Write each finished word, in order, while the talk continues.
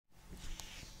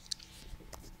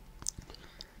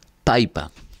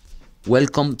Paipa.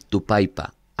 Welcome to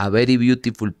Paipa, a very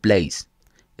beautiful place.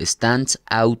 Stands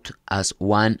out as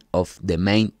one of the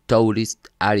main tourist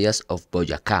areas of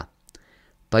Boyacá.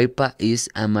 Paipa is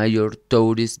a major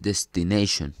tourist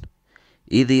destination.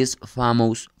 It is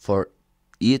famous for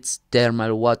its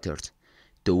thermal waters,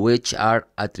 to which are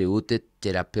attributed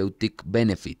therapeutic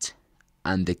benefits,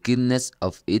 and the keenness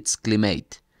of its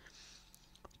climate.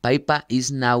 Paipa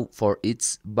is known for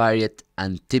its varied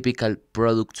and typical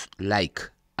products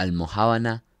like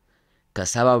almojábana,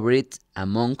 cassava bread,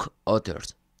 among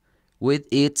others. With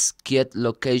its quiet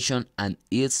location and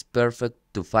it's perfect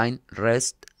to find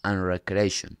rest and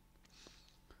recreation.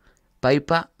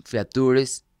 Paipa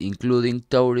features including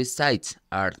tourist sites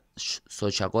are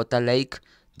Xochagota Lake,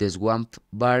 the Swamp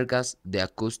Vargas, the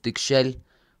Acoustic Shell,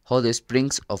 Hot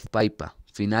Springs of Paipa.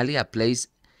 Finally, a place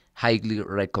highly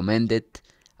recommended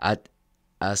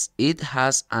as it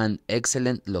has an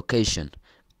excellent location,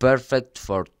 perfect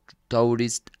for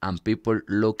tourists and people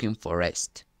looking for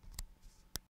rest.